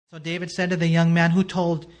So David said to the young man who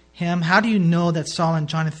told him, "How do you know that Saul and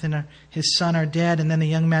Jonathan, his son, are dead?" And then the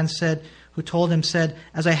young man who told him said,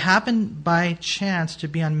 "As I happened by chance to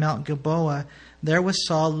be on Mount Gilboa, there was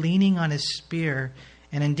Saul leaning on his spear,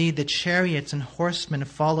 and indeed the chariots and horsemen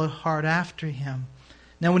followed hard after him.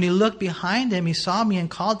 Now when he looked behind him, he saw me and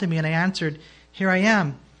called to me, and I answered, 'Here I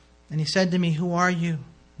am.' And he said to me, 'Who are you?'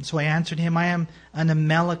 And so I answered him, 'I am an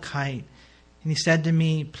Amalekite.' And he said to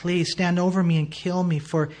me, 'Please stand over me and kill me,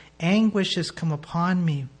 for anguish has come upon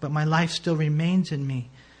me, but my life still remains in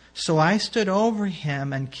me.' So I stood over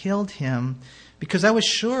him and killed him, because I was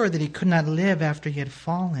sure that he could not live after he had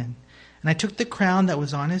fallen. And I took the crown that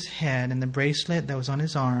was on his head and the bracelet that was on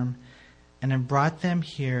his arm, and I brought them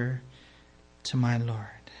here to my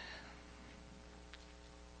Lord."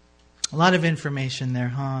 A lot of information there,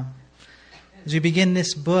 huh? As we begin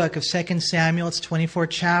this book of 2 Samuel, it's 24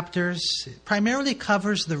 chapters. It primarily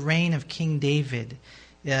covers the reign of King David,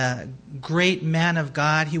 a great man of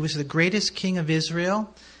God. He was the greatest king of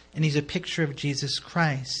Israel, and he's a picture of Jesus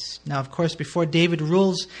Christ. Now, of course, before David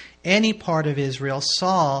rules any part of Israel,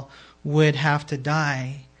 Saul would have to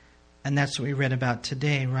die. And that's what we read about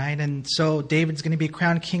today, right? And so David's going to be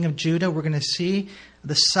crowned king of Judah. We're going to see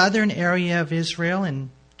the southern area of Israel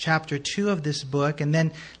in chapter 2 of this book. And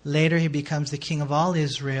then later he becomes the king of all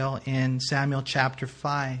Israel in Samuel chapter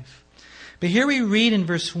 5. But here we read in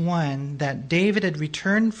verse 1 that David had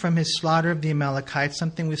returned from his slaughter of the Amalekites,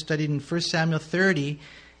 something we studied in 1 Samuel 30,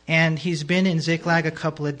 and he's been in Ziklag a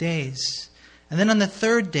couple of days. And then on the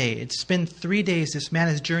third day, it's been 3 days, this man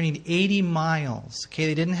has journeyed 80 miles. Okay,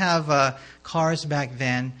 they didn't have cars back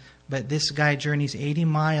then, but this guy journeys 80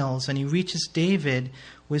 miles, and he reaches David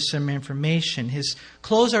with some information. His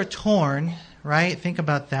clothes are torn, right? Think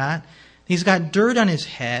about that. He's got dirt on his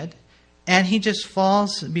head, and he just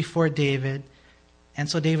falls before David. And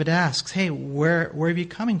so David asks, "Hey, where are you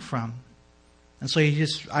coming from?" And so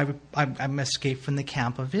I'm escaped from the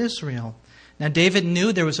camp of Israel. Now David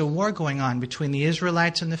knew there was a war going on between the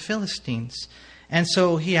Israelites and the Philistines. And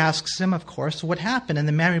so he asks him, of course, what happened? And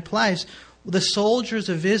the man replies, "Well, the soldiers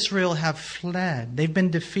of Israel have fled. They've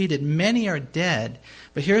been defeated. Many are dead.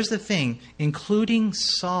 But here's the thing, including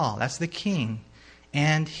Saul," that's the king,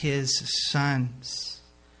 "and his sons."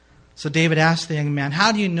 So David asked the young man,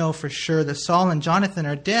 "How do you know for sure that Saul and Jonathan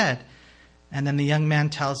are dead?" And then the young man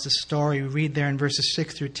tells the story. We read there in verses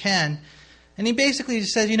 6 through 10. And he basically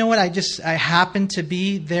says, "You know what, I happened to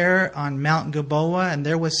be there on Mount Gilboa, and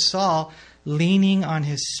there was Saul leaning on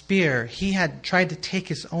his spear." He had tried to take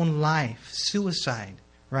his own life, suicide,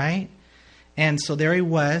 right? And so there he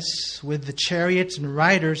was with the chariots and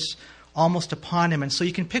riders almost upon him. And so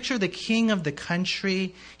you can picture the king of the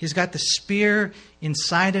country. He's got the spear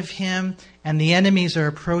inside of him, and the enemies are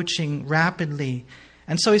approaching rapidly.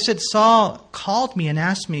 And so he said, "Saul called me and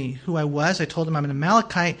asked me who I was. I told him I'm an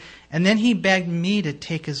Amalekite. And then he begged me to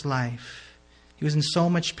take his life." He was in so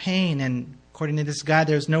much pain, and according to this guy,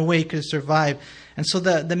 there's no way he could survive. And so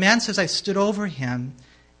the man says, "I stood over him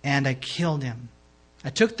and I killed him. I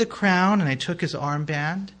took the crown and I took his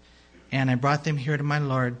armband, and I brought them here to my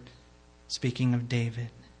Lord," speaking of David.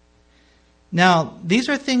 Now, these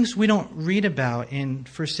are things we don't read about in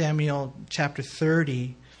 1 Samuel chapter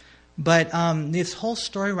 30. But this whole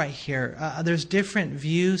story right here, there's different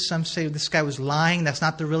views. Some say this guy was lying. That's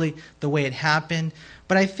not really the way it happened.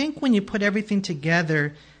 But I think when you put everything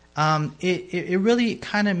together, it really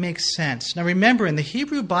kind of makes sense. Now remember, in the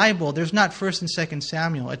Hebrew Bible, there's not 1 and 2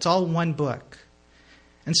 Samuel. It's all one book.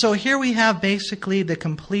 And so here we have basically the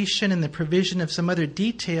completion and the provision of some other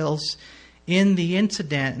details in the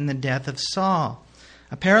incident and the death of Saul.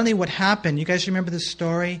 Apparently what happened, you guys remember the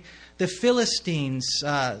story? The Philistines,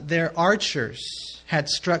 their archers, had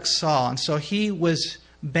struck Saul. And so he was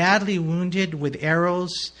badly wounded with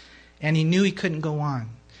arrows, and he knew he couldn't go on.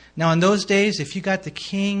 Now in those days, if you got the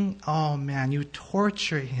king, oh man, you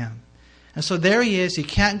torture him. And so there he is, he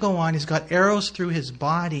can't go on, he's got arrows through his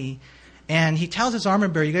body, and he tells his armor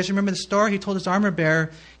bearer, you guys remember the story? He told his armor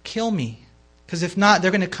bearer, "Kill me, because if not, they're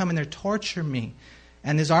going to come and they're torture me."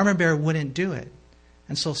 And his armor bearer wouldn't do it.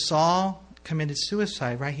 And so Saul committed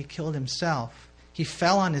suicide, right? He killed himself. He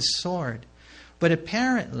fell on his sword. But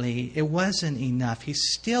apparently it wasn't enough. He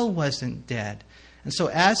still wasn't dead. And so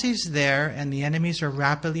as he's there and the enemies are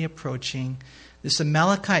rapidly approaching, this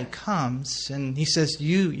Amalekite comes and he says,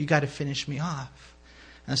 you got to finish me off.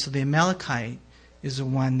 And so the Amalekite is the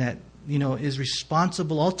one that, is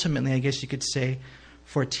responsible ultimately, I guess you could say,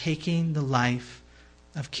 for taking the life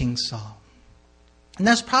of King Saul. And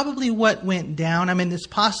that's probably what went down. I mean, it's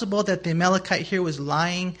possible that the Amalekite here was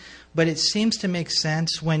lying, but it seems to make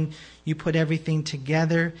sense when you put everything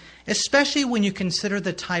together, especially when you consider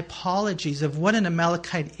the typologies of what an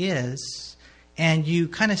Amalekite is, and you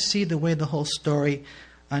kind of see the way the whole story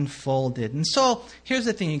unfolded. And so, here's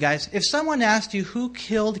the thing, you guys. If someone asked you who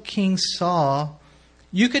killed King Saul,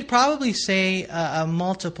 you could probably say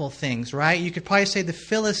multiple things, right? You could probably say the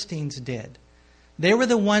Philistines did. They were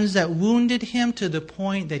the ones that wounded him to the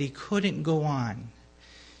point that he couldn't go on.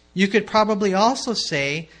 You could probably also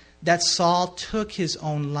say that Saul took his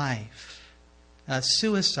own life.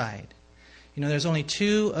 Suicide. You know, there's only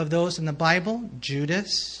two of those in the Bible,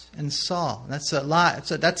 Judas and Saul. That's a lot.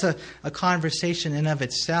 That's a conversation in of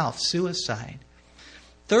itself, suicide.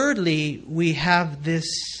 Thirdly, we have this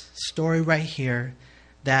story right here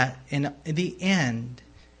that in the end,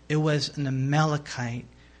 it was an Amalekite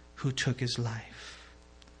who took his life.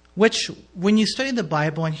 Which, when you study the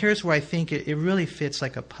Bible, and here's where I think it really fits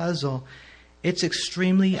like a puzzle, it's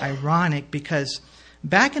extremely ironic because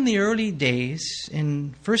back in the early days,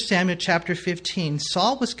 in 1 Samuel chapter 15,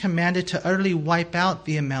 Saul was commanded to utterly wipe out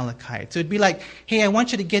the Amalekites. It would be like, hey, I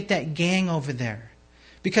want you to get that gang over there.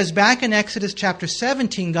 Because back in Exodus chapter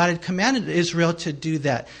 17, God had commanded Israel to do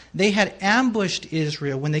that. They had ambushed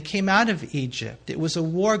Israel when they came out of Egypt. It was a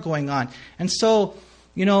war going on. And so,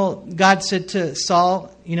 God said to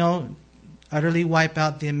Saul, utterly wipe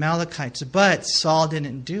out the Amalekites. But Saul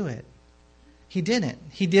didn't do it. He didn't.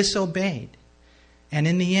 He disobeyed. And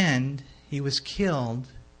in the end, he was killed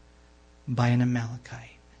by an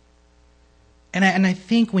Amalekite. And I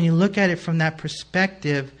think when you look at it from that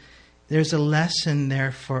perspective, there's a lesson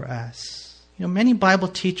there for us. Many Bible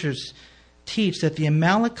teachers teach that the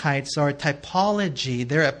Amalekites are a typology.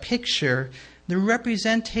 They're a picture, the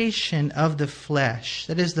representation of the flesh.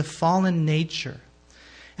 That is the fallen nature.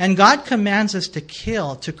 And God commands us to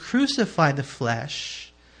kill, to crucify the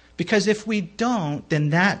flesh, because if we don't, then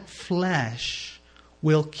that flesh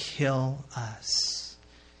will kill us.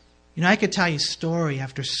 I could tell you story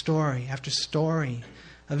after story after story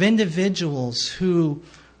of individuals who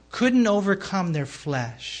couldn't overcome their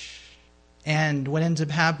flesh. And what ends up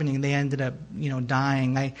happening, they ended up,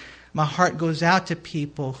 dying. My heart goes out to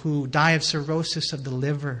people who die of cirrhosis of the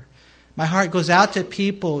liver. My heart goes out to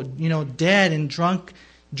people, dead in drunk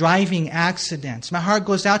driving accidents. My heart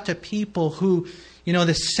goes out to people who,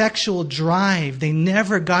 the sexual drive, they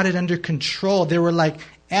never got it under control. They were like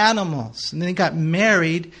animals. And then they got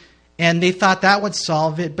married and they thought that would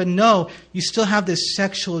solve it. But no, you still have this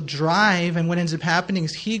sexual drive. And what ends up happening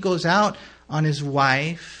is he goes out on his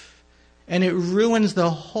wife and it ruins the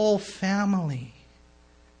whole family.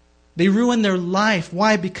 They ruin their life.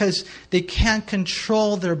 Why? Because they can't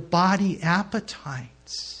control their body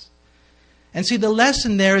appetites. And see, the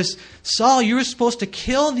lesson there is, Saul, you were supposed to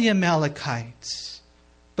kill the Amalekites.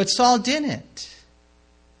 But Saul didn't.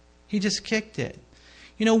 He just kicked it.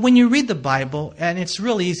 When you read the Bible, and it's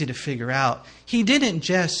real easy to figure out, he didn't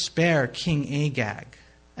just spare King Agag.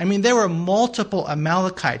 There were multiple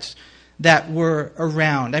Amalekites that were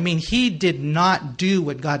around. He did not do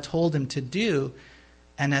what God told him to do.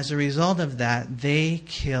 And as a result of that, they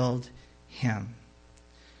killed him.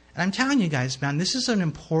 And I'm telling you guys, man, this is an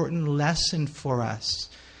important lesson for us.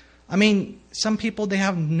 Some people, they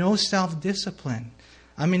have no self-discipline.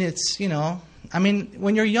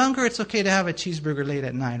 When you're younger, it's okay to have a cheeseburger late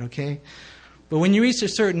at night, okay? But when you reach a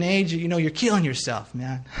certain age, you're killing yourself,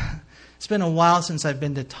 man. It's been a while since I've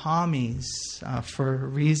been to Tommy's for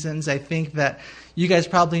reasons I think that you guys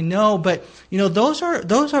probably know. But, those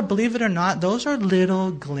are, believe it or not, those are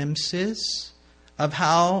little glimpses of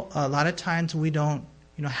how a lot of times we don't,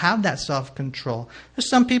 have that self-control. There's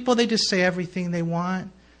some people, they just say everything they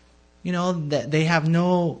want. That they have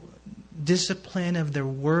no discipline of their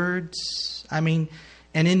words. And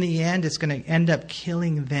in the end, it's going to end up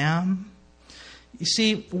killing them. You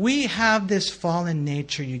see, we have this fallen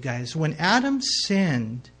nature, you guys. When Adam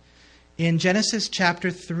sinned, in Genesis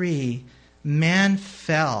chapter 3, man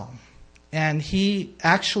fell. And he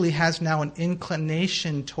actually has now an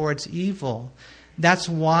inclination towards evil. That's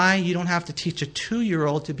why you don't have to teach a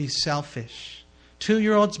 2-year-old to be selfish.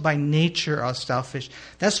 2-year-olds by nature are selfish.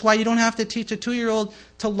 That's why you don't have to teach a 2-year-old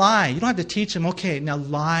to lie. You don't have to teach them, okay, now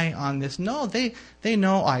lie on this. No, they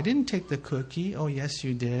know, I didn't take the cookie. Oh, yes,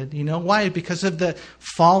 you did. Why? Because of the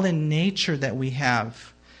fallen nature that we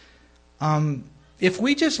have. If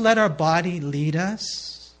we just let our body lead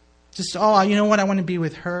us, just, you know what, I want to be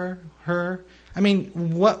with her.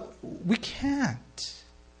 We can't.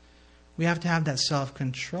 We have to have that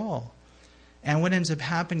self-control. And what ends up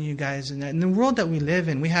happening, you guys, in the world that we live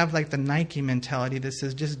in, we have like the Nike mentality that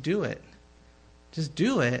says, just do it. Just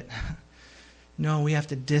do it. No, we have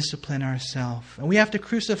to discipline ourselves. And we have to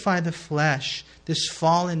crucify the flesh, this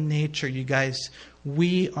fallen nature, you guys.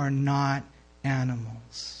 We are not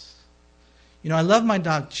animals. I love my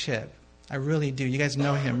dog Chip. I really do. You guys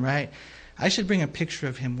know him, right? I should bring a picture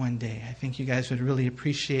of him one day. I think you guys would really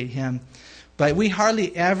appreciate him. But we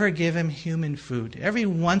hardly ever give him human food. Every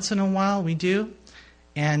once in a while we do.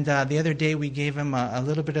 And the other day we gave him a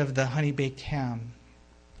little bit of the honey-baked ham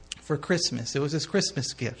for Christmas. It was his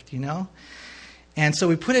Christmas gift, And so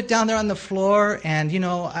we put it down there on the floor. And,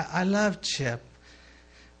 I love Chip.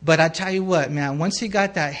 But I tell you what, man, once he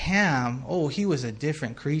got that ham, he was a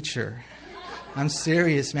different creature. I'm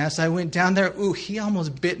serious, man. So I went down there. He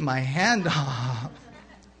almost bit my hand off.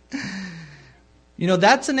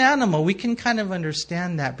 That's an animal. We can kind of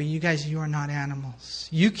understand that. But you guys, you are not animals.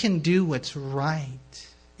 You can do what's right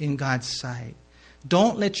in God's sight.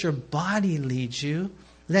 Don't let your body lead you.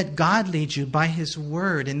 Let God lead you by His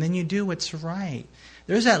Word. And then you do what's right.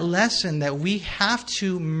 There's that lesson that we have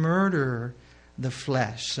to murder the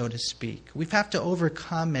flesh, so to speak. We have to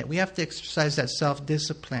overcome it. We have to exercise that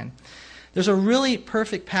self-discipline. There's a really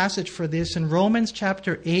perfect passage for this in Romans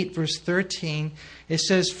chapter 8, verse 13. It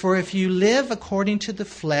says, "For if you live according to the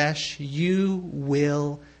flesh, you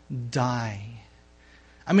will die."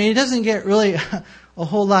 It doesn't get really a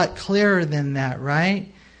whole lot clearer than that,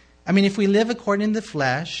 right? If we live according to the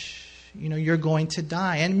flesh, you're going to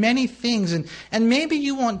die. And many things, and maybe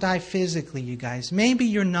you won't die physically, you guys. Maybe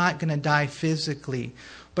you're not going to die physically.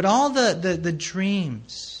 But all the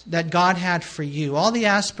dreams that God had for you, all the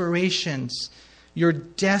aspirations, your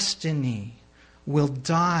destiny will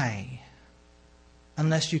die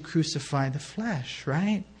unless you crucify the flesh,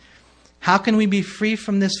 right? How can we be free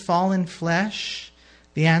from this fallen flesh?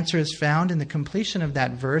 The answer is found in the completion of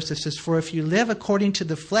that verse. It says, "For if you live according to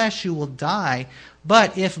the flesh, you will die.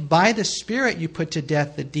 But if by the Spirit you put to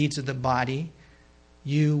death the deeds of the body,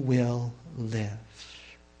 you will live."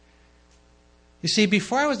 You see,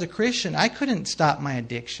 before I was a Christian, I couldn't stop my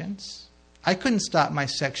addictions. I couldn't stop my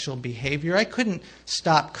sexual behavior. I couldn't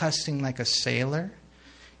stop cussing like a sailor.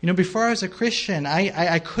 Before I was a Christian,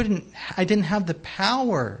 I didn't have the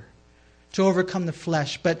power to overcome the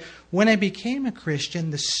flesh. But when I became a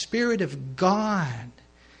Christian, the Spirit of God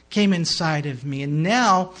came inside of me. And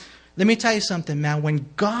now, let me tell you something, man. When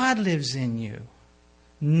God lives in you,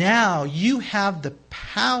 now you have the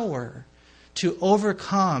power to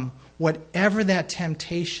overcome whatever that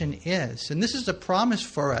temptation is. And this is a promise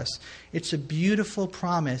for us. It's a beautiful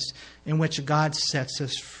promise in which God sets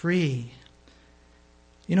us free.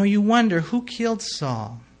 You wonder, who killed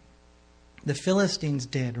Saul? The Philistines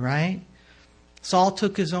did, right? Saul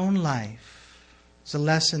took his own life. There's a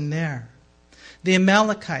lesson there. The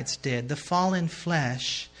Amalekites did, the fallen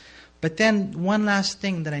flesh. But then one last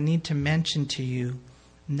thing that I need to mention to you,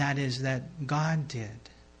 and that is that God did.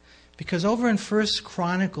 Because over in 1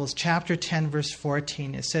 Chronicles chapter 10, verse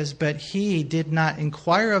 14, it says, "But he did not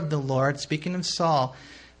inquire of the Lord," speaking of Saul,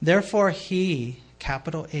 "therefore he,"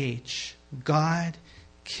 capital H, God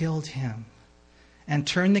killed him and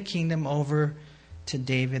turned the kingdom over to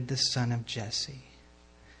David, the son of Jesse."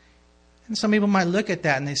 And some people might look at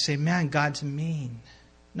that and they say, "Man, God's mean."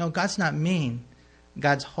 No, God's not mean.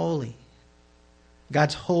 God's holy.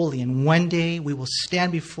 God's holy. And one day we will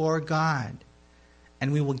stand before God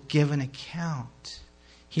and we will give an account.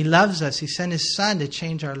 He loves us. He sent His Son to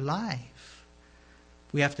change our life.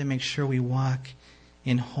 We have to make sure we walk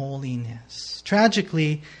in holiness.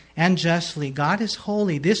 Tragically and justly, God is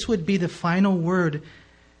holy. This would be the final word.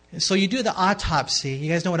 So you do the autopsy.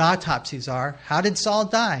 You guys know what autopsies are. How did Saul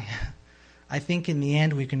die? I think in the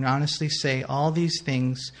end we can honestly say all these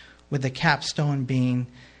things with the capstone being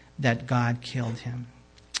that God killed him.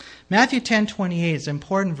 Matthew 10:28 is an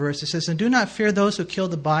important verse. It says, "And do not fear those who kill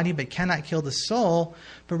the body but cannot kill the soul,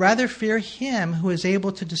 but rather fear Him who is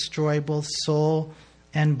able to destroy both soul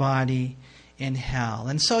and body in hell."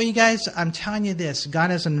 And so you guys, I'm telling you this,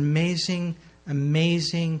 God has an amazing,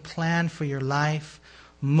 amazing plan for your life.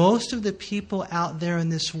 Most of the people out there in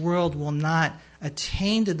this world will not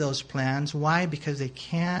attain to those plans. Why? Because they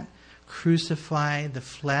can't crucify the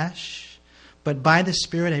flesh. But by the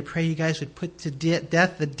Spirit, I pray you guys would put to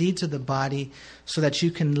death the deeds of the body so that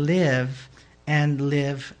you can live and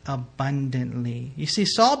live abundantly. You see,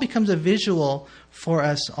 Saul becomes a visual for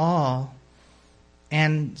us all.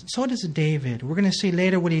 And so does David. We're going to see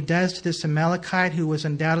later what he does to this Amalekite who was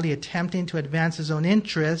undoubtedly attempting to advance his own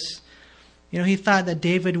interests. He thought that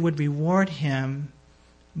David would reward him,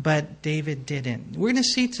 but David didn't. We're going to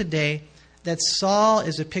see today that Saul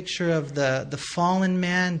is a picture of the fallen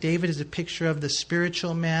man. David is a picture of the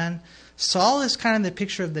spiritual man. Saul is kind of the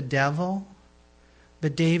picture of the devil.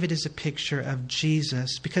 but David is a picture of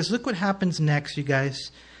Jesus. Because look what happens next, you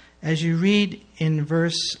guys. As you read in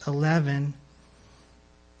verse 11,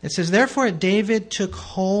 it says, "Therefore David took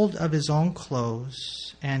hold of his own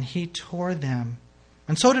clothes, and he tore them.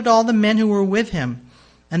 And so did all the men who were with him.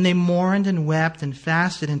 And they mourned and wept and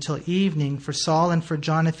fasted until evening for Saul and for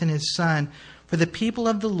Jonathan his son, for the people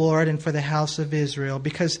of the Lord and for the house of Israel,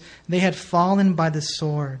 because they had fallen by the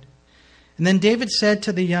sword. And then David said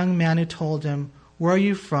to the young man who told him, 'Where are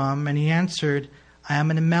you from?' And he answered, 'I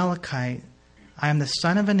am an Amalekite. I am the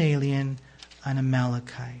son of an alien, an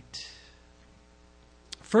Amalekite.'"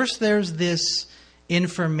 First, there's this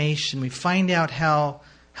information. We find out how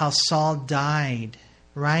Saul died,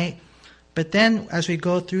 right? But then, as we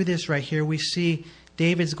go through this right here, we see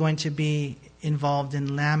David's going to be involved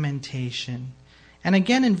in lamentation. And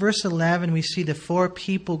again, in verse 11, we see the 4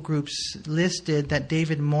 people groups listed that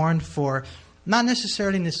David mourned for, not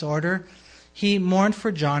necessarily in this order. He mourned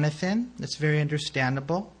for Jonathan. That's very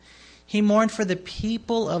understandable. He mourned for the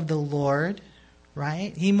people of the Lord,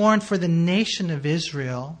 right? He mourned for the nation of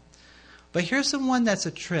Israel. But here's the one that's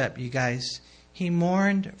a trip, you guys. He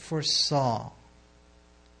mourned for Saul.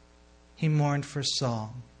 He mourned for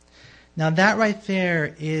Saul. Now that right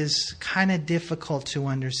there is kind of difficult to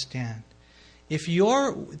understand.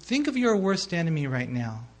 Think of your worst enemy right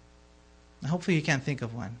now. Hopefully you can't think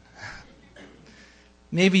of one.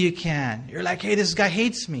 Maybe you can. You're like, hey, this guy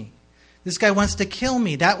hates me. This guy wants to kill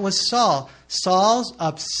me. That was Saul. Saul's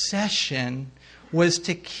obsession was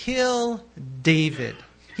to kill David.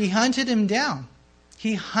 He hunted him down.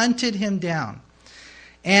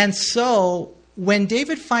 And so when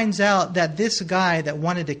David finds out that this guy that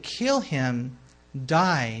wanted to kill him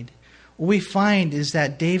died, what we find is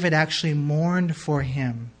that David actually mourned for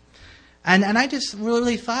him. And I just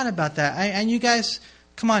really thought about that. And you guys,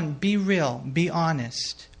 come on, be real, be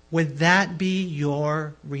honest. Would that be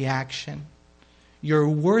your reaction? Your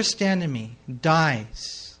worst enemy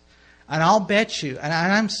dies. And I'll bet you, and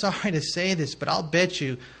I'm sorry to say this, but I'll bet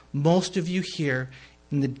you most of you here,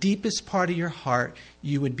 in the deepest part of your heart,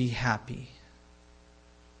 you would be happy.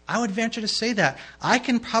 I would venture to say that. I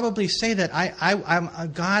can probably say that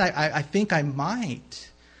I think I might.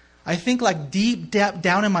 I think like deep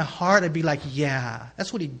down in my heart, I'd be like, yeah,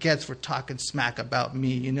 that's what he gets for talking smack about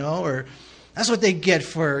me, or that's what they get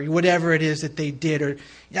for whatever it is that they did, or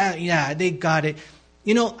yeah, they got it.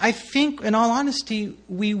 I think, in all honesty,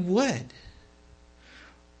 we would.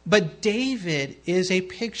 But David is a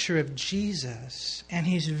picture of Jesus, and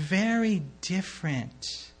he's very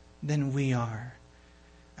different than we are.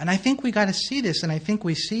 And I think we got to see this, and I think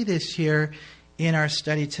we see this here in our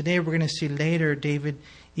study today. We're going to see later David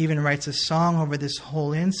even writes a song over this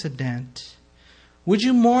whole incident. Would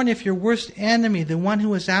you mourn if your worst enemy, the one who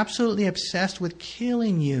was absolutely obsessed with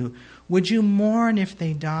killing you, would you mourn if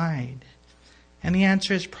they died? And the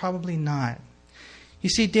answer is probably not. You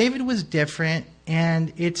see, David was different,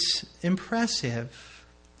 and it's impressive.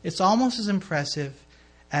 It's almost as impressive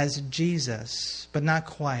as Jesus, but not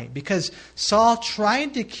quite. Because Saul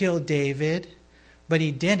tried to kill David, but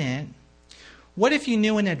he didn't. What if you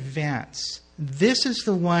knew in advance, this is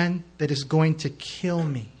the one that is going to kill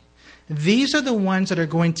me? These are the ones that are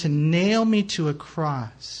going to nail me to a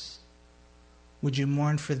cross. Would you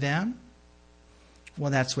mourn for them?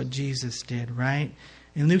 Well, that's what Jesus did, right?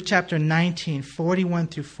 In Luke chapter 19, 41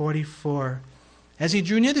 through 44, as he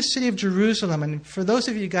drew near the city of Jerusalem, and for those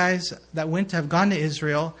of you guys that have gone to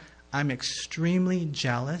Israel, I'm extremely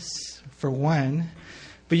jealous, for one.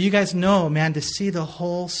 But you guys know, man, to see the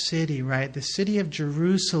whole city, right? The city of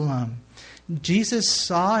Jerusalem. Jesus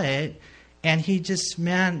saw it, and he just,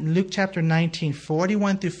 Luke chapter 19,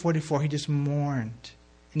 41 through 44, he just mourned.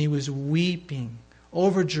 And he was weeping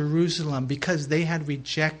over Jerusalem because they had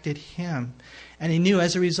rejected him. And he knew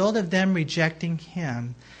as a result of them rejecting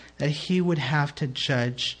him that he would have to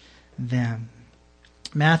judge them.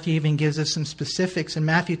 Matthew even gives us some specifics in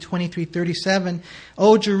Matthew 23:37.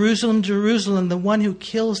 "O Jerusalem, Jerusalem, the one who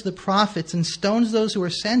kills the prophets and stones those who are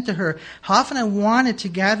sent to her. How often I wanted to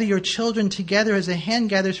gather your children together as a hen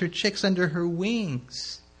gathers her chicks under her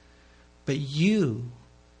wings. But you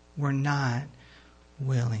were not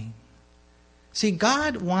willing." See,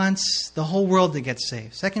 God wants the whole world to get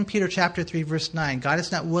saved. 2 Peter chapter 3, verse 9. God is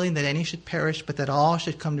not willing that any should perish, but that all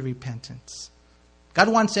should come to repentance. God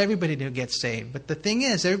wants everybody to get saved. But the thing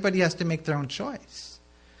is, everybody has to make their own choice.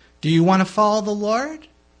 Do you want to follow the Lord?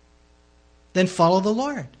 Then follow the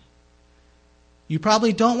Lord. You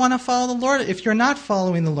probably don't want to follow the Lord. If you're not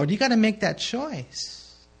following the Lord, you got to make that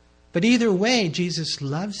choice. But either way, Jesus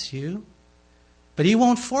loves you, but he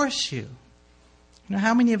won't force you.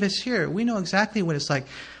 How many of us here, we know exactly what it's like.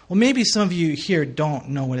 Well, maybe some of you here don't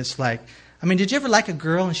know what it's like. I mean, did you ever like a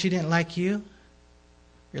girl and she didn't like you?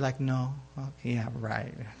 You're like, no. Okay, yeah,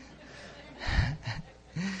 right.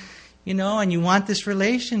 And you want this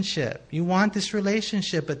relationship. You want this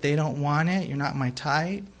relationship, but they don't want it. You're not my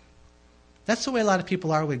type. That's the way a lot of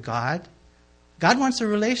people are with God. God wants a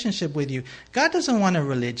relationship with you. God doesn't want a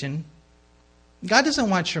religion. God doesn't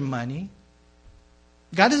want your money.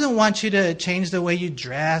 God doesn't want you to change the way you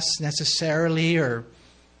dress necessarily or,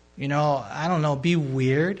 I don't know, be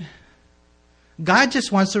weird. God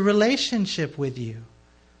just wants a relationship with you.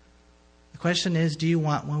 The question is, do you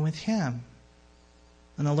want one with Him?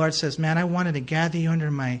 And the Lord says, man, I wanted to gather you under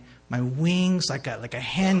my wings like a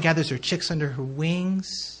hen gathers her chicks under her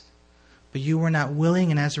wings. But you were not willing,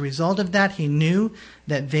 and as a result of that, He knew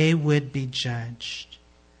that they would be judged.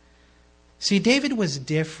 See, David was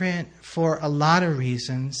different for a lot of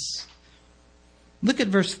reasons. Look at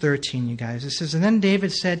verse 13, you guys. It says, and then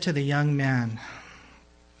David said to the young man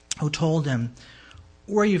who told him,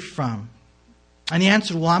 where are you from? And he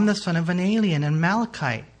answered, well, I'm the son of an alien, an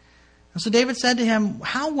Amalekite. And so David said to him,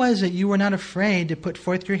 how was it you were not afraid to put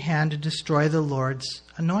forth your hand to destroy the Lord's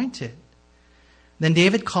anointed? Then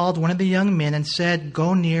David called one of the young men and said,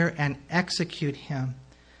 go near and execute him.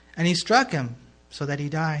 And he struck him so that he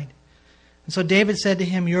died. And so David said to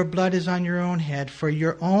him, your blood is on your own head, for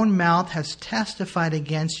your own mouth has testified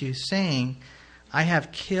against you, saying, I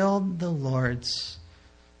have killed the Lord's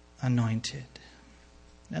anointed.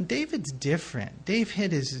 Now David's different.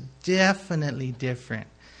 David is definitely different.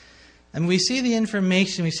 And we see the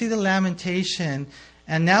information, we see the lamentation,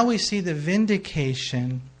 and now we see the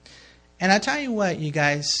vindication. And I tell you what, you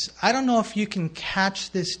guys, I don't know if you can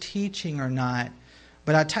catch this teaching or not,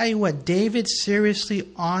 but I tell you what, David seriously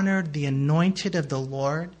honored the anointed of the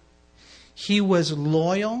Lord. He was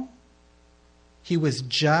loyal. He was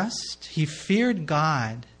just. He feared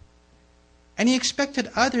God. And he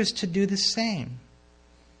expected others to do the same.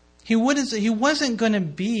 He wasn't going to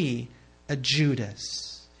be a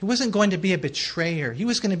Judas. He wasn't going to be a betrayer. He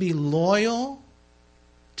was going to be loyal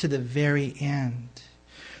to the very end.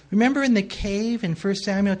 Remember in the cave in 1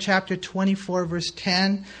 Samuel chapter 24, verse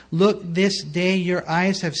 10, look, this day your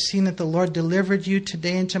eyes have seen that the Lord delivered you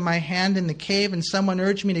today into my hand in the cave, and someone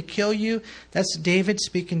urged me to kill you. That's David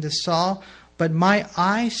speaking to Saul. But my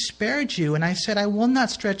eye spared you, and I said, I will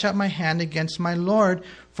not stretch out my hand against my Lord,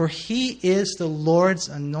 for he is the Lord's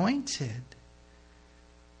anointed.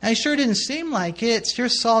 Now, it sure didn't seem like it.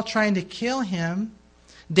 Here's Saul trying to kill him.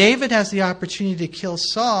 David has the opportunity to kill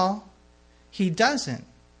Saul. He doesn't,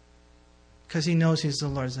 because he knows he's the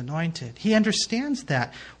Lord's anointed. He understands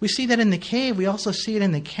that. We see that in the cave. We also see it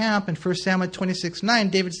in the camp. In 1 Samuel 26:9,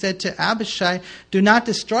 David said to Abishai, do not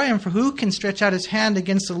destroy him, for who can stretch out his hand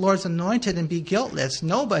against the Lord's anointed and be guiltless?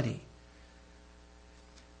 Nobody.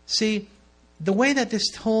 See, the way that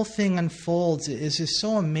this whole thing unfolds is just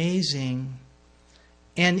so amazing.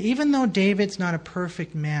 And even though David's not a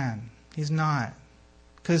perfect man, he's not.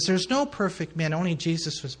 Because there's no perfect man. Only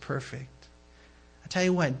Jesus was perfect. I tell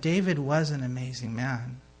you what, David was an amazing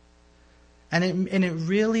man. And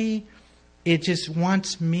it just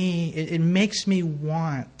wants me, it makes me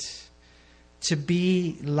want to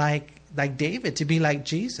be like David, to be like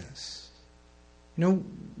Jesus.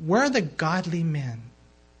 Where are the godly men?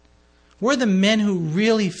 Where are the men who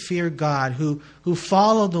really fear God, who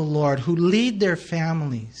follow the Lord, who lead their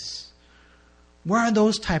families? Where are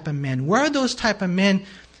those type of men? Where are those type of men?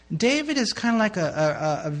 David is kind of like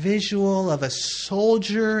a visual of a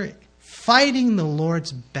soldier fighting the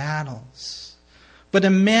Lord's battles, but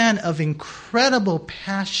a man of incredible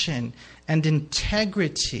passion and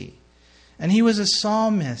integrity. And he was a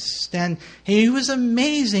psalmist, and he was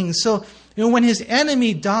amazing. So, when his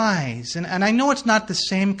enemy dies, and I know it's not the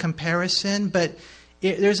same comparison, but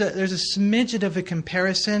there's a smidget of a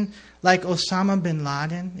comparison, like Osama bin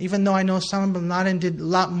Laden. Even though I know Osama bin Laden did a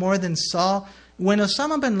lot more than Saul, when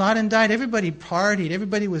Osama bin Laden died, everybody partied.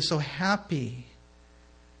 Everybody was so happy.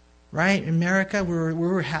 Right? In America, we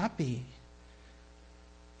were happy.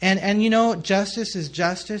 And justice is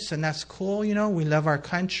justice, and that's cool. We love our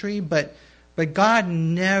country, but God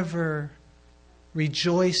never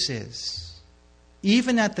rejoices,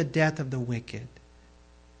 even at the death of the wicked.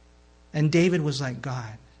 And David was like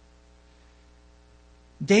God.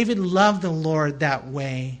 David loved the Lord that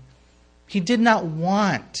way. He did not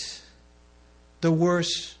want the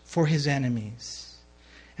worst for his enemies.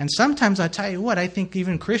 And sometimes, I tell you what, I think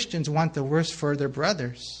even Christians want the worst for their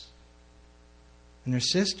brothers and their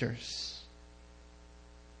sisters.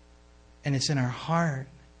 And it's in our heart.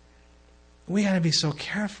 We got to be so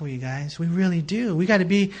careful, you guys. We really do. We got to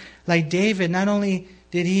be like David. Not only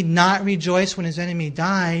did he not rejoice when his enemy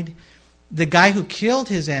died, the guy who killed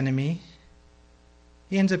his enemy,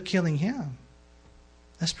 he ends up killing him.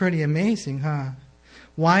 That's pretty amazing, huh?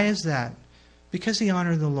 Why is that? Because he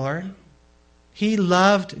honored the Lord. He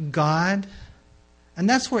loved God. And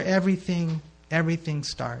that's where everything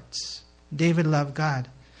starts. David loved God.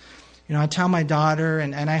 I tell my daughter,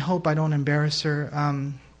 and I hope I don't embarrass her,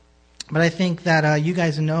 but I think that you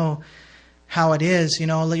guys know how it is.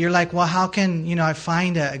 You're like, well, how can, I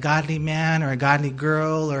find a godly man or a godly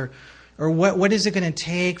girl, or what is it going to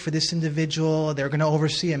take for this individual? They're going to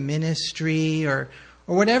oversee a ministry or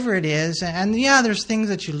whatever it is. And yeah, there's things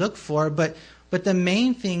that you look for, but the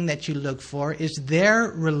main thing that you look for is their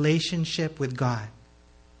relationship with God.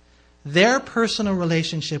 Their personal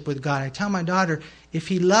relationship with God. I tell my daughter, if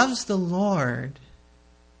he loves the Lord,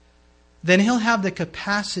 then he'll have the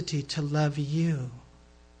capacity to love you.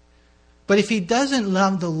 But if he doesn't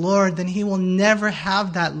love the Lord, then he will never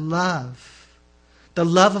have that love. The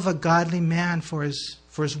love of a godly man for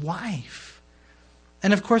his wife.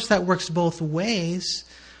 And of course that works both ways.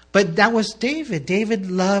 But that was David. David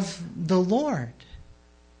loved the Lord.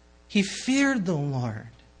 He feared the Lord.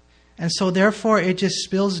 And so therefore it just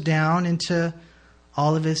spills down into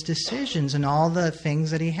all of his decisions and all the things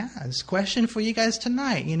that he has. Question for you guys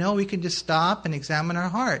tonight. We can just stop and examine our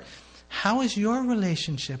heart. How is your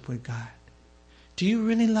relationship with God? Do you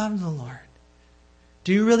really love the Lord?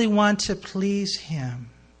 Do you really want to please him?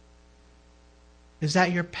 Is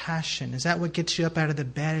that your passion? Is that what gets you up out of the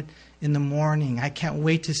bed in the morning? I can't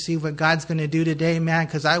wait to see what God's going to do today, man,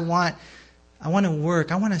 because I want to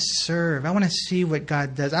work. I want to serve. I want to see what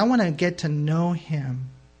God does. I want to get to know him.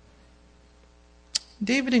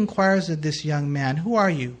 David inquires of this young man, who are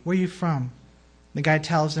you? Where are you from? The guy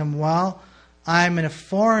tells him, well, I'm a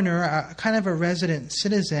foreigner, kind of a resident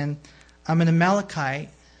citizen. I'm an Amalekite.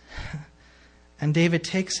 And David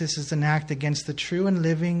takes this as an act against the true and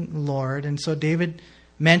living Lord. And so David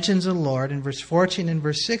mentions the Lord in verse 14 and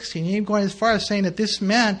verse 16. He's going as far as saying that this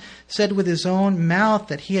man said with his own mouth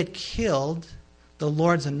that he had killed the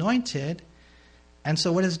Lord's anointed. And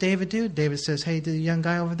so what does David do? David says, hey, the young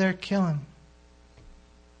guy over there, kill him.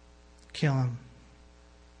 Kill him.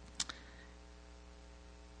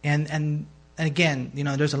 And again,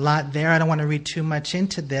 there's a lot there. I don't want to read too much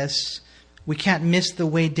into this. We can't miss the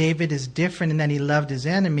way David is different in that he loved his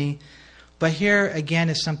enemy. But here, again,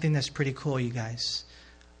 is something that's pretty cool, you guys.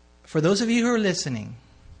 For those of you who are listening,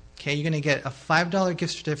 okay, you're going to get a $5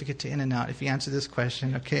 gift certificate to In-N-Out if you answer this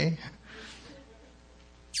question, okay?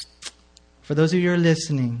 For those of you who are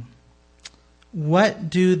listening, what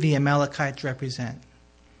do the Amalekites represent?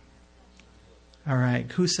 All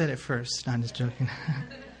right, who said it first? No, I'm just joking.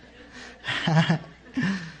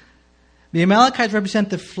 The Amalekites represent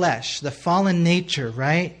the flesh, the fallen nature,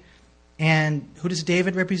 right? And who does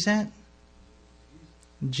David represent?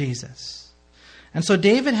 Jesus. And so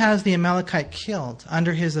David has the Amalekite killed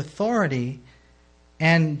under his authority,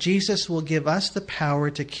 and Jesus will give us the power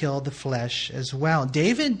to kill the flesh as well.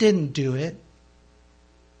 David didn't do it,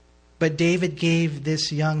 but David gave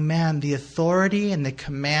this young man the authority and the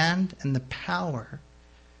command and the power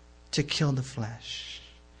to kill the flesh.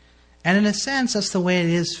 And in a sense, that's the way it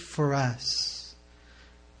is for us.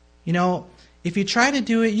 If you try to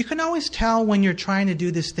do it, you can always tell when you're trying to do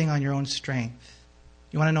this thing on your own strength.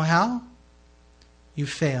 You want to know how? You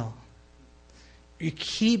fail. You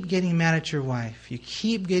keep getting mad at your wife. You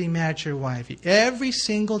keep getting mad at your wife. Every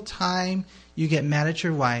single time you get mad at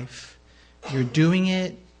your wife, you're doing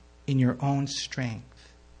it in your own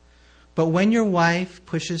strength. But when your wife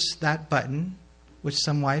pushes that button, which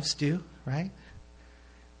some wives do, right?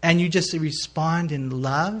 And you just respond in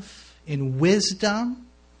love, in wisdom,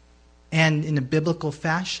 and in a biblical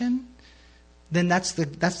fashion, then that's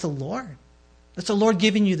the Lord. That's the Lord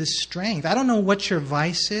giving you the strength. I don't know what your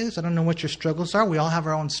vice is. I don't know what your struggles are. We all have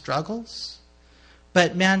our own struggles.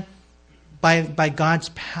 But man, by God's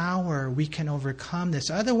power, we can overcome this.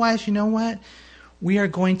 Otherwise, you know what? We are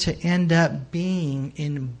going to end up being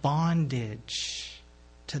in bondage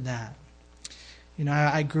to that.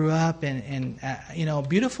 I grew up in a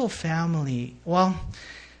beautiful family. Well,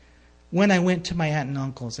 when I went to my aunt and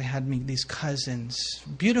uncles, they had me these cousins,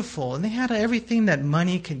 beautiful, and they had everything that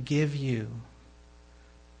money could give you.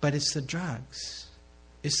 But it's the drugs.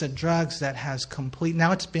 It's the drugs that has complete.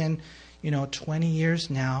 Now it's been, 20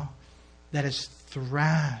 years now that has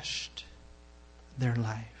thrashed their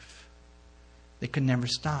life. They could never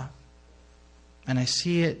stop. And I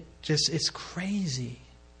see it it's crazy.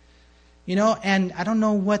 And I don't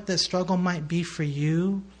know what the struggle might be for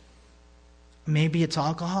you. Maybe it's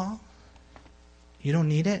alcohol. You don't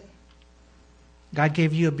need it. God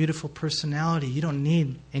gave you a beautiful personality. You don't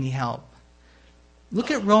need any help.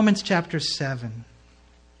 Look at Romans chapter 7.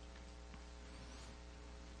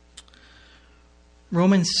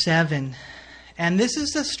 Romans 7. And this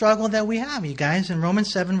is the struggle that we have, you guys. In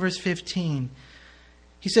Romans 7, verse 15.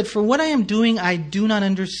 He said, "For what I am doing, I do not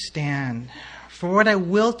understand. For what I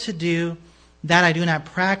will to do, that I do not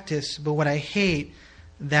practice. But what I hate,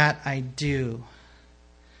 that I do."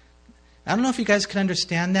 I don't know if you guys can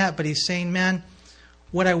understand that, but he's saying, man,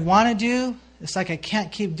 what I want to do, it's like I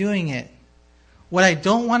can't keep doing it. What I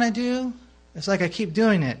don't want to do, it's like I keep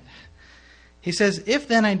doing it. He says, "If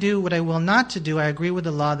then I do what I will not to do, I agree with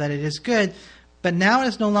the law that it is good. But now it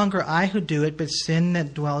is no longer I who do it, but sin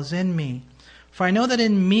that dwells in me. For I know that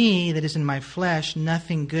in me, that is in my flesh,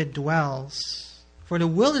 nothing good dwells. For the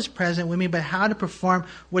will is present with me, but how to perform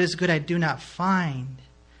what is good I do not find."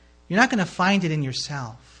 You're not going to find it in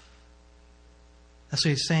yourself. That's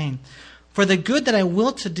what he's saying. "For the good that I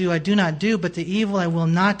will to do, I do not do, but the evil I will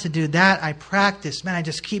not to do, that I practice." Man, I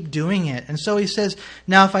just keep doing it. And so he says,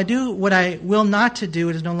 "Now if I do what I will not to do,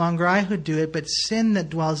 it is no longer I who do it, but sin that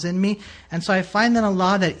dwells in me. And so I find in a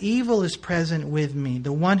law that evil is present with me,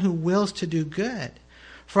 the one who wills to do good.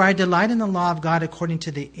 For I delight in the law of God according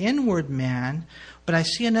to the inward man, but I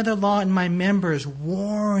see another law in my members,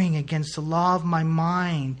 warring against the law of my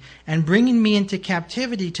mind, and bringing me into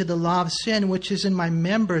captivity to the law of sin, which is in my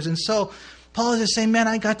members." And so Paul is just saying, man,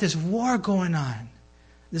 I got this war going on.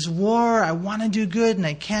 This war, I want to do good and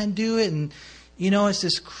I can't do it. And, it's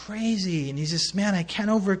just crazy. And he's just, man, I can't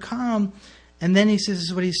overcome. And then he says, this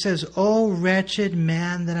is what he says, "O wretched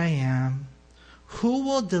man that I am, who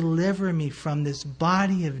will deliver me from this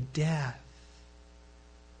body of death?"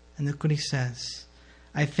 And look what he says.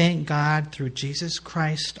 "I thank God through Jesus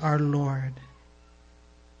Christ our Lord."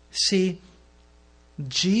 See,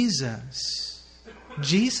 Jesus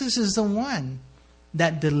is the one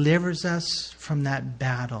that delivers us from that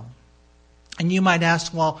battle. And you might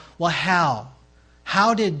ask, well, how?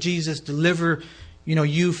 How did Jesus deliver,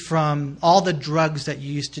 you from all the drugs that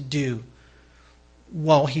you used to do?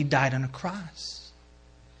 Well, he died on a cross.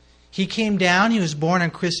 He came down, he was born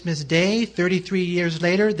on Christmas Day. 33 years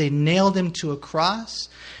later, they nailed him to a cross.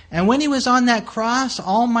 And when he was on that cross,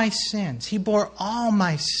 all my sins, he bore all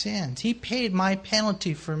my sins. He paid my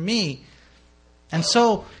penalty for me. And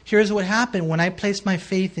so, here's what happened. When I placed my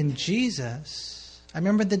faith in Jesus, I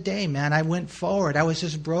remember the day, man, I went forward. I was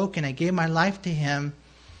just broken. I gave my life to him.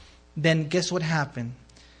 Then guess what happened?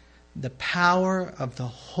 The power of the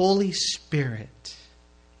Holy Spirit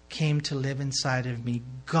came to live inside of me.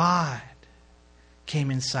 God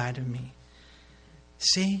came inside of me.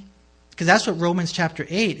 See? Because that's what Romans chapter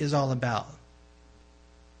 8 is all about.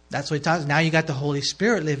 That's what it talks. Now you got the Holy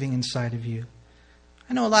Spirit living inside of you.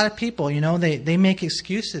 I know a lot of people, they make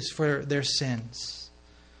excuses for their sins.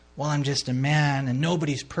 Well, I'm just a man and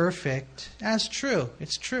nobody's perfect. That's true.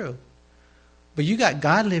 It's true. But you got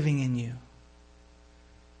God living in you.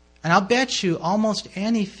 And I'll bet you almost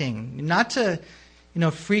anything, not to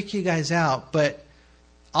freak you guys out, but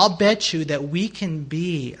I'll bet you that we can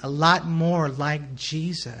be a lot more like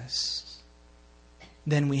Jesus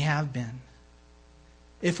than we have been.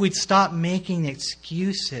 If we'd stop making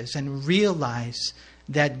excuses and realize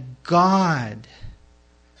that God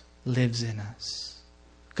lives in us.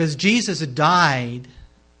 Because Jesus died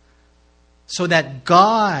so that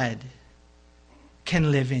God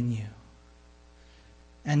can live in you.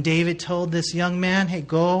 And David told this young man, hey,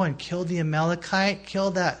 go and kill the Amalekite,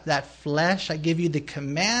 kill that flesh. I give you the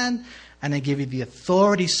command and I give you the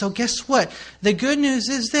authority. So guess what? The good news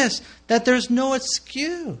is this, that there's no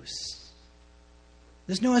excuse.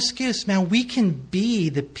 There's no excuse, man. We can be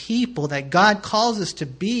the people that God calls us to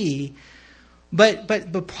be, but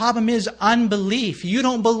the problem is unbelief. You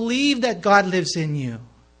don't believe that God lives in you.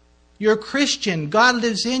 You're a Christian. God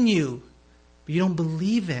lives in you, but you don't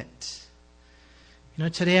believe it.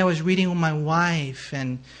 Today I was reading with my wife,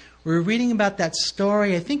 and we were reading about that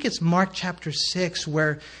story. I think it's Mark chapter 6,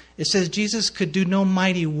 where it says Jesus could do no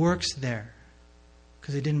mighty works there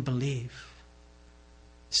because he didn't believe.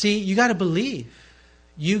 See, you got to believe.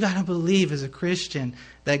 You got to believe as a Christian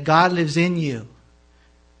that God lives in you.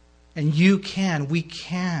 And we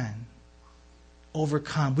can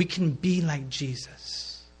overcome. We can be like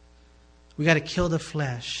Jesus. We got to kill the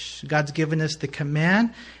flesh. God's given us the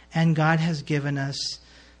command, and God has given us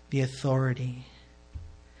the authority.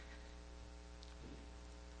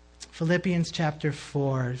 Philippians chapter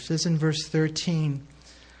 4 says in verse 13,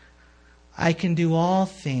 I can do all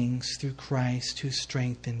things through Christ who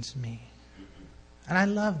strengthens me. And I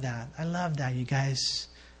love that. I love that, you guys.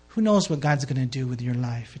 Who knows what God's going to do with your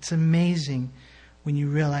life? It's amazing when you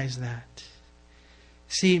realize that.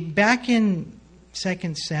 See, back in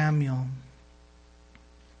 2 Samuel,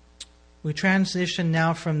 we transition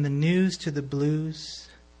now from the news to the blues,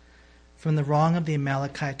 from the wrong of the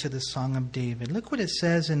Amalekite to the song of David. Look what it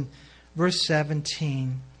says in verse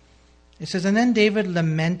 17. It says, "And then David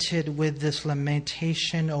lamented with this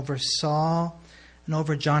lamentation over Saul and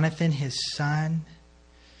over Jonathan his son.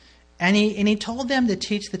 And he told them to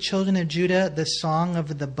teach the children of Judah the song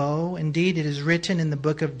of the bow. Indeed, it is written in the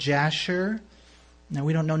book of Jasher." Now,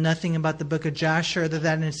 we don't know nothing about the book of Jasher other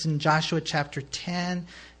than it's in Joshua chapter 10.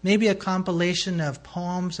 Maybe a compilation of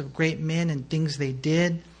poems of great men and things they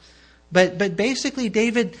did. But basically,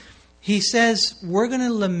 David, he says, we're going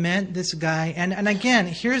to lament this guy. And again,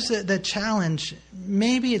 here's the challenge.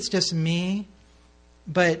 Maybe it's just me,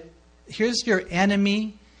 but here's your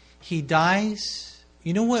enemy. He dies.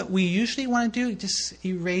 You know what we usually want to do? Just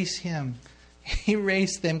erase him.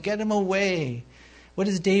 Erase them. Get him away. What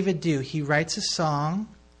does David do? He writes a song,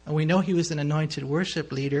 and we know he was an anointed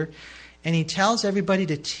worship leader, and he tells everybody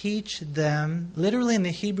to teach them, literally in the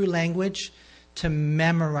Hebrew language, to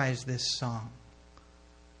memorize this song.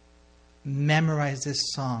 Memorize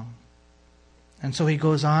this song. And so he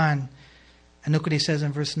goes on, and look what he says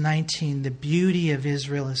in verse 19. "The beauty of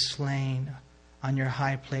Israel is slain on your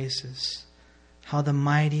high places. How the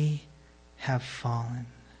mighty have fallen."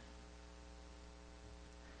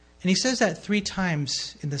 And he says that 3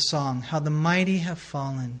 times in the song. How the mighty have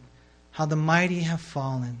fallen. How the mighty have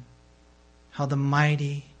fallen. How the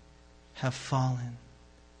mighty have fallen.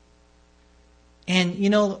 And,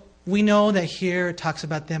 we know that here it talks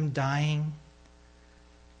about them dying.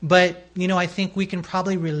 But, I think we can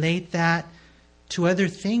probably relate that to other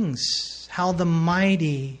things. How the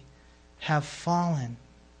mighty have fallen.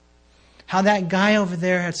 How that guy over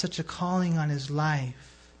there had such a calling on his life.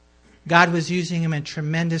 God was using him in a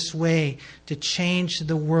tremendous way to change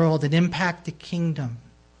the world and impact the kingdom.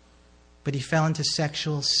 But he fell into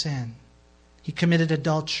sexual sin. He committed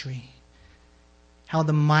adultery. How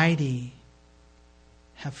the mighty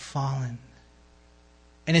have fallen.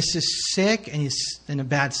 And it's just sick, and it's in a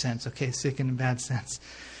bad sense. Okay, sick in a bad sense.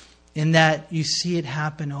 In that you see it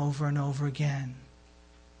happen over and over again.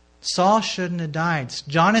 Saul shouldn't have died.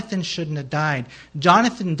 Jonathan shouldn't have died.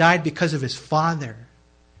 Jonathan died because of his father.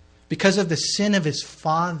 Because of the sin of his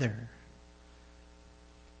father.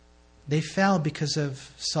 They fell because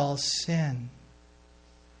of Saul's sin.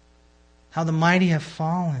 How the mighty have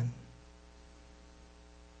fallen.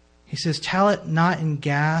 He says, "Tell it not in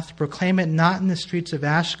Gath, proclaim it not in the streets of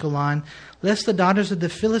Ashkelon, lest the daughters of the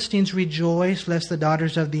Philistines rejoice, lest the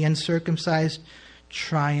daughters of the uncircumcised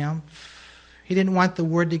triumph." He didn't want the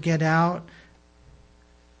word to get out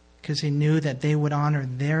because he knew that they would honor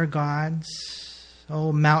their gods.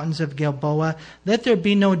 "O mountains of Gilboa, let there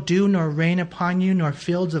be no dew nor rain upon you, nor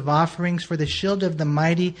fields of offerings, for the shield of the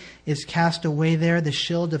mighty is cast away there, the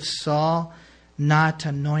shield of Saul, not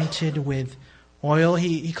anointed with oil."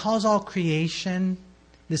 He calls all creation,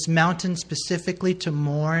 this mountain specifically, to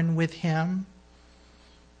mourn with him.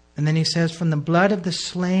 And then he says, "From the blood of the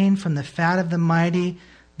slain, from the fat of the mighty,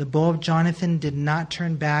 the bow of Jonathan did not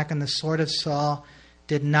turn back, and the sword of Saul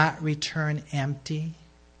did not return empty."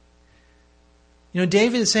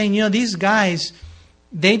 David is saying, these guys,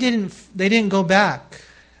 they didn't go back.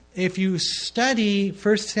 If you study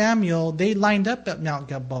 1 Samuel, they lined up at Mount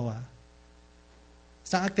Gilboa.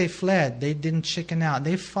 It's not like they fled. They didn't chicken out.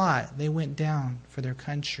 They fought. They went down for their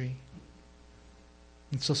country.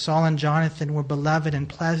 And so Saul and Jonathan were beloved and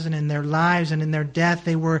pleasant in their lives, and in their death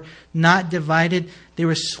they were not divided. They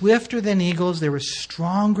were swifter than eagles. They were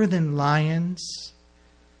stronger than lions.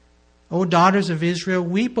 O daughters of Israel,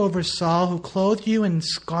 weep over Saul, who clothed you in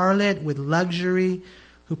scarlet with luxury,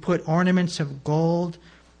 who put ornaments of gold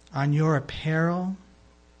on your apparel.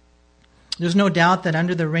 There's no doubt that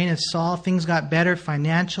under the reign of Saul, things got better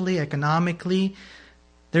financially, economically.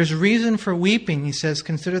 There's reason for weeping. He says,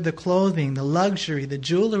 consider the clothing, the luxury, the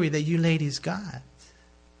jewelry that you ladies got.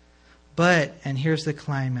 But, and here's the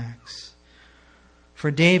climax,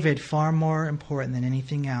 for David, far more important than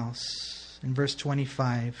anything else, in verse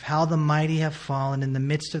 25, "How the mighty have fallen in the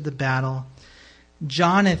midst of the battle.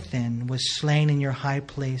 Jonathan was slain in your high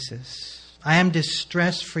places. I am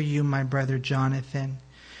distressed for you, my brother Jonathan.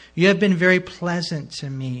 You have been very pleasant to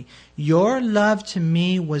me. Your love to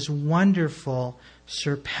me was wonderful,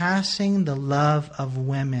 surpassing the love of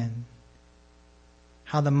women.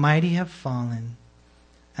 How the mighty have fallen,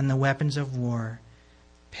 and the weapons of war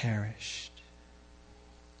perished."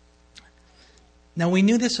 Now we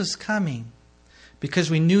knew this was coming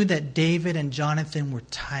because we knew that David and Jonathan were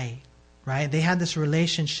tight, right? They had this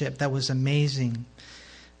relationship that was amazing.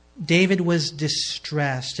 David was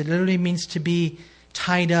distressed. It literally means to be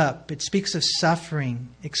tied up. It speaks of suffering,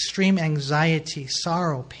 extreme anxiety,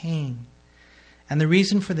 sorrow, pain. And the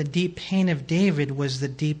reason for the deep pain of David was the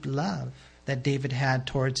deep love that David had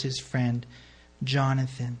towards his friend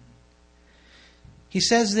Jonathan. He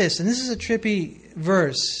says this, and this is a trippy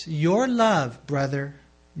verse. Your love, brother,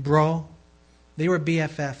 bro, they were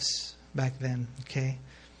BFFs back then, okay?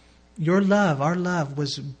 Your love, our love,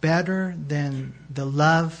 was better than the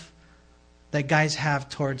love that guys have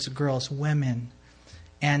towards girls, women.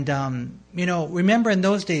 And, remember in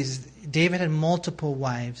those days, David had multiple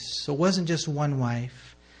wives, so it wasn't just one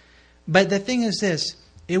wife. But the thing is this,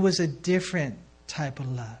 it was a different type of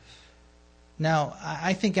love. Now,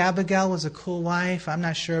 I think Abigail was a cool wife. I'm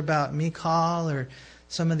not sure about Michal or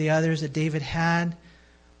some of the others that David had.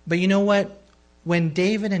 But you know what? When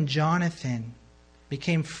David and Jonathan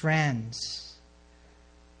became friends,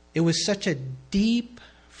 it was such a deep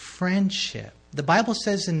friendship. The Bible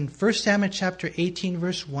says in 1 Samuel chapter 18,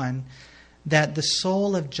 verse 1, that the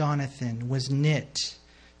soul of Jonathan was knit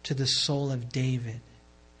to the soul of David.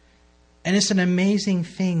 And it's an amazing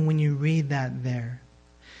thing when you read that there.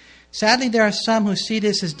 Sadly, there are some who see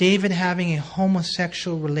this as David having a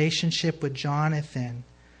homosexual relationship with Jonathan.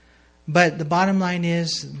 But the bottom line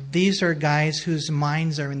is, these are guys whose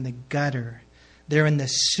minds are in the gutter. They're in the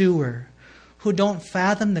sewer, who don't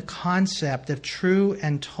fathom the concept of true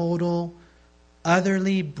and total,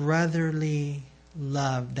 otherly, brotherly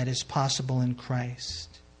love that is possible in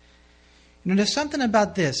Christ. There's something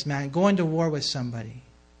about this, man, going to war with somebody.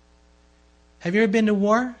 Have you ever been to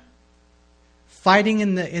war? Fighting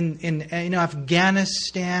in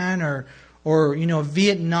Afghanistan or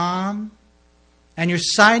Vietnam, and you're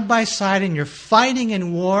side by side and you're fighting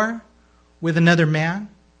in war with another man,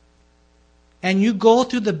 and you go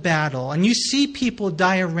through the battle and you see people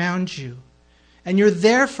die around you, and you're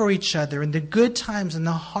there for each other in the good times and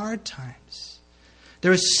the hard times.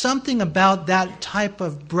 There is something about that type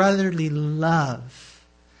of brotherly love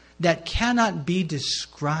that cannot be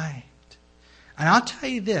described. And I'll tell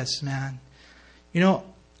you this, man.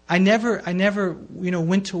 I never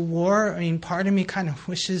went to war. I mean, part of me kind of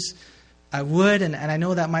wishes I would, and I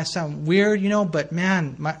know that might sound weird, but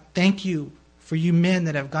man, thank you for you men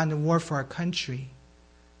that have gone to war for our country.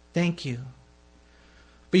 Thank you.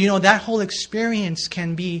 But that whole experience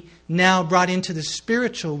can be now brought into the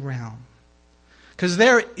spiritual realm. Because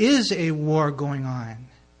there is a war going on.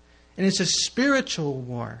 And it's a spiritual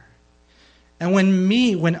war. And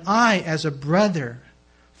when I, as a brother,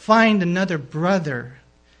 find another brother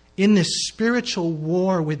in this spiritual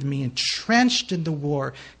war with me, entrenched in the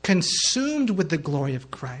war, consumed with the glory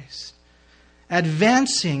of Christ,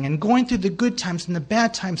 advancing and going through the good times and the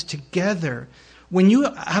bad times together, when you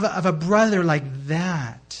have a brother like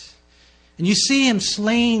that, and you see him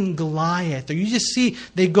slaying Goliath, or you just see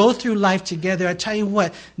they go through life together, I tell you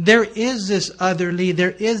what, there is this otherly,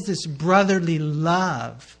 there is this brotherly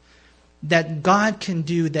love that God can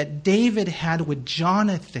do, that David had with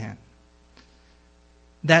Jonathan,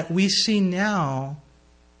 that we see now.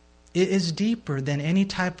 It is deeper than any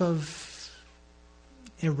type of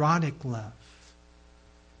erotic love.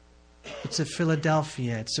 It's a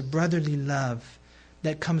Philadelphia. It's a brotherly love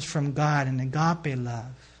that comes from God, an agape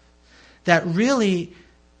love. That really,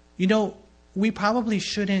 we probably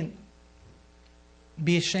shouldn't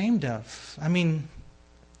be ashamed of. I mean,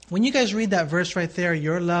 when you guys read that verse right there,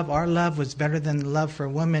 your love, our love was better than the love for a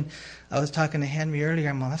woman. I was talking to Henry earlier.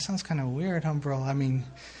 I'm like, that sounds kind of weird, huh, bro? I mean,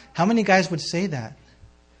 how many guys would say that?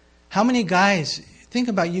 How many guys, think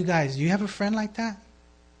about you guys, do you have a friend like that?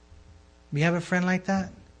 Do you have a friend like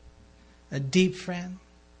that? A deep friend?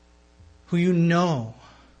 Who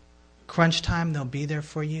crunch time, they'll be there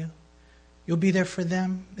for you. You'll be there for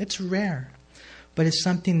them. It's rare. But it's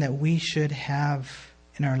something that we should have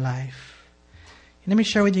in our life. Let me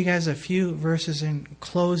share with you guys a few verses in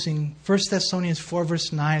closing. 1 Thessalonians 4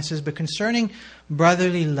 verse 9, it says, "But concerning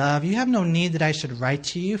brotherly love, you have no need that I should write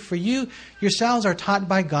to you, for you yourselves are taught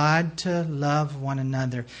by God to love one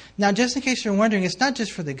another." Now, just in case you're wondering, it's not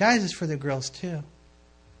just for the guys, it's for the girls too.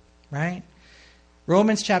 Right?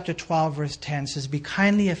 Romans chapter 12 verse 10 says, "Be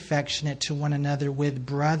kindly affectionate to one another with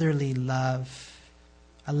brotherly love."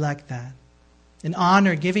 I like that. In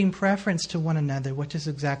honor, giving preference to one another, which is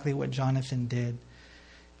exactly what Jonathan did.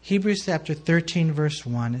 Hebrews chapter 13 verse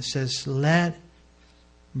 1, it says, "Let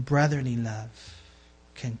brotherly love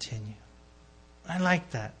continue." I like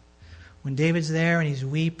that. When David's there and he's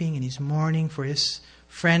weeping and he's mourning for his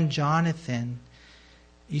friend Jonathan,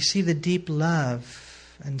 you see the deep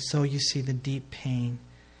love, and so you see the deep pain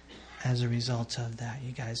as a result of that,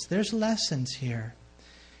 you guys. There's lessons here.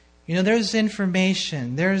 You know, there's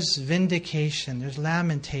information, there's vindication, there's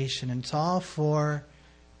lamentation, and it's all for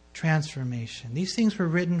transformation. These things were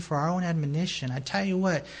written for our own admonition. I tell you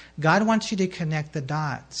what, God wants you to connect the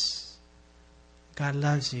dots. God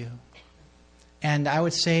loves you. And I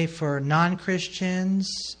would say for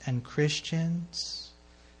non-Christians and Christians,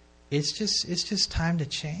 it's just time to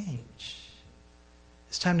change.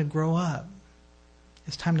 It's time to grow up.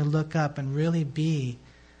 It's time to look up and really be,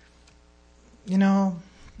 you know,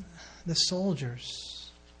 the soldiers.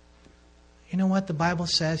 You know what the Bible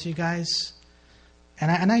says, you guys?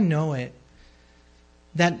 And I know it.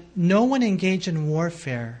 That no one engaged in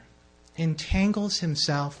warfare entangles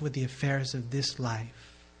himself with the affairs of this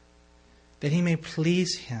life, that he may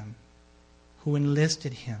please him who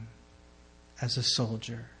enlisted him as a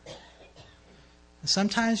soldier.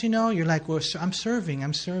 Sometimes, you know, you're like, well, I'm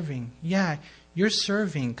serving. Yeah, you're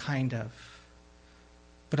serving, kind of.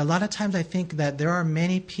 But a lot of times I think that there are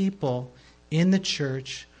many people in the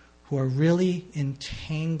church who are really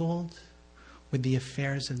entangled with the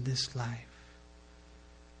affairs of this life.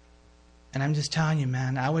 And I'm just telling you,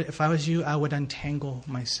 man, if I was you, I would untangle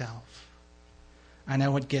myself. And I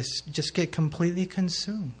would just get completely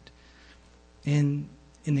consumed in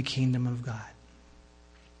the kingdom of God.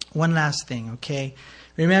 One last thing, okay?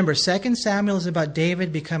 Remember, 2 Samuel is about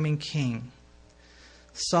David becoming king.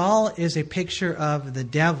 Saul is a picture of the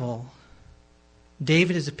devil.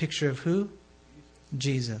 David is a picture of who?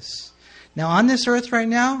 Jesus. Now, on this earth right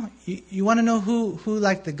now, you want to know who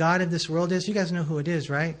like the God of this world is? You guys know who it is,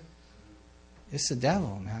 right? It's the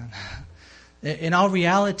devil, man. In all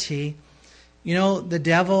reality, you know, the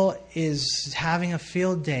devil is having a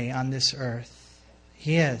field day on this earth.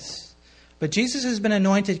 He is. But Jesus has been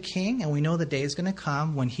anointed king, and we know the day is going to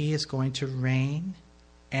come when he is going to reign.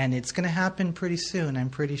 And it's going to happen pretty soon, I'm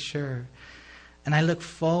pretty sure. And I look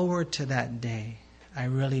forward to that day. I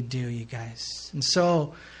really do, you guys. And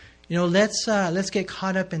so, you know, let's get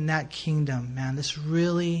caught up in that kingdom, man. Let's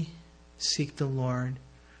really seek the Lord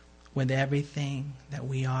with everything that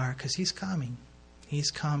we are, because he's coming. He's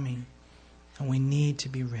coming. And we need to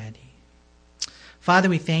be ready. Father,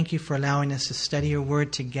 we thank you for allowing us to study your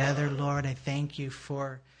word together, Lord. I thank you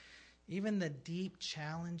for even the deep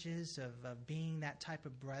challenges of being that type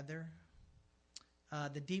of brother.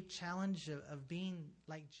 The deep challenge of being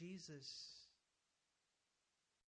like Jesus.